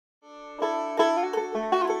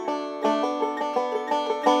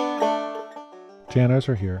Jan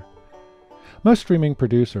Ozer here. Most streaming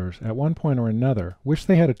producers, at one point or another, wish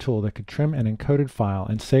they had a tool that could trim an encoded file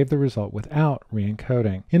and save the result without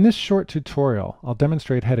re-encoding. In this short tutorial, I'll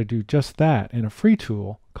demonstrate how to do just that in a free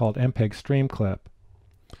tool called MPEG Streamclip.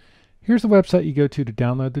 Here's the website you go to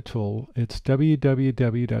download the tool. It's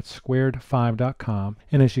www.squared5.com,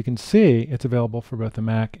 and as you can see, it's available for both the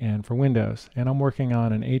Mac and for Windows. And I'm working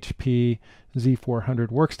on an HP Z400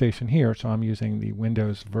 workstation here, so I'm using the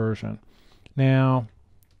Windows version. Now,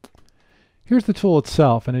 here's the tool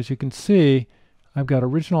itself, and as you can see, I've got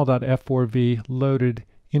original.f4v loaded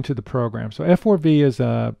into the program. So f4v is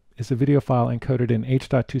a video file encoded in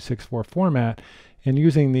H.264 format, and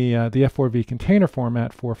using the f4v container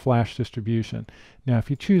format for flash distribution. Now,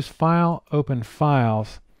 if you choose File, Open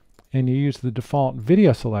Files, and you use the default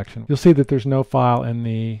video selection, you'll see that there's no file in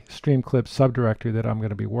the Streamclip subdirectory that I'm going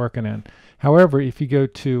to be working in. However, if you go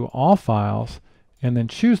to All Files and then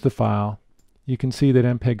choose the file, you can see that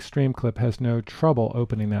MPEG Streamclip has no trouble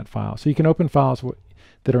opening that file. So you can open files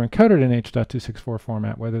that are encoded in H.264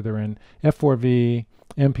 format, whether they're in F4V,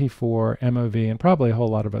 MP4, MOV, and probably a whole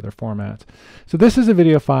lot of other formats. So this is a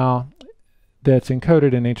video file that's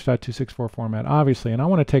encoded in H.264 format, obviously, and I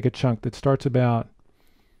want to take a chunk that starts about,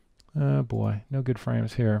 oh boy, no good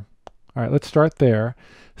frames here. All right, let's start there.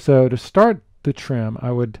 So to start the trim,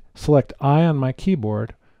 I would select I on my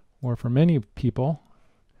keyboard, or for many people,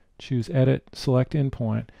 choose Edit, Select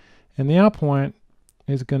Endpoint, and the out point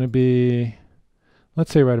is going to be,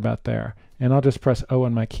 let's say right about there. And I'll just press O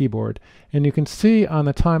on my keyboard. And you can see on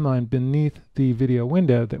the timeline beneath the video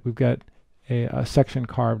window that we've got a section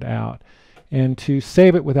carved out. And to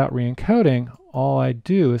save it without re-encoding, all I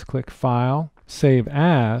do is click File, Save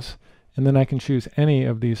As, and then I can choose any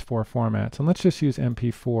of these four formats. And let's just use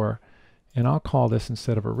MP4. And I'll call this,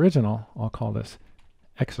 instead of original, I'll call this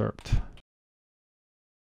excerpt.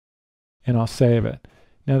 And I'll save it.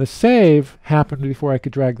 Now the save happened before I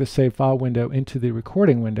could drag the save file window into the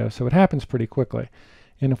recording window, so it happens pretty quickly.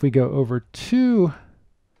 And if we go over to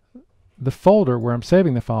the folder where I'm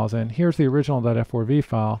saving the files in, here's the original.f4v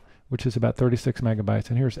file, which is about 36 megabytes,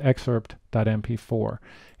 and here's excerpt.mp4.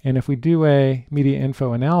 And if we do a media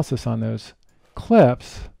info analysis on those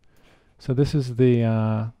clips, so this is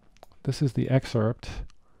the excerpt,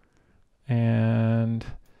 and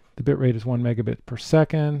the bit rate is 1 megabit per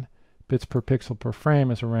second. Bits per pixel per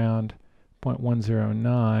frame is around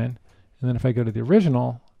 0.109. And then if I go to the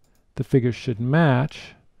original, the figures should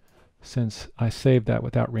match since I saved that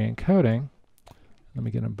without re-encoding. Let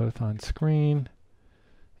me get them both on screen.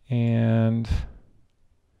 And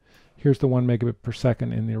here's the 1 megabit per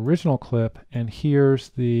second in the original clip, and here's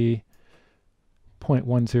the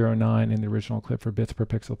 0.109 in the original clip for bits per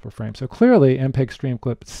pixel per frame. So clearly, MPEG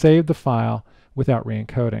Streamclip saved the file without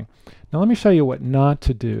re-encoding. Now let me show you what not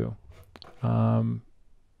to do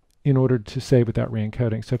in order to save without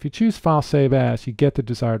re-encoding. So if you choose File, Save As, you get the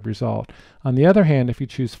desired result. On the other hand, if you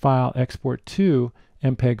choose File, Export to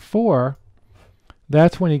MPEG-4,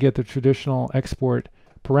 that's when you get the traditional export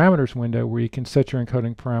parameters window where you can set your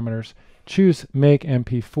encoding parameters, choose Make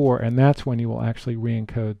MP4, and that's when you will actually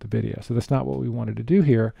re-encode the video. So that's not what we wanted to do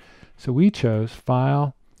here. So we chose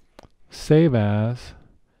File, Save As,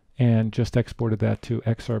 and just exported that to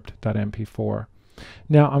excerpt.mp4.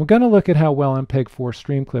 Now I'm going to look at how well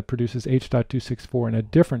MPEG-4 Streamclip produces H.264 in a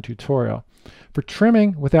different tutorial. For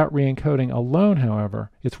trimming without re-encoding alone,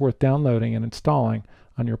 however, it's worth downloading and installing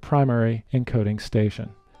on your primary encoding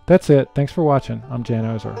station. That's it. Thanks for watching. I'm Jan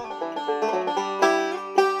Ozer.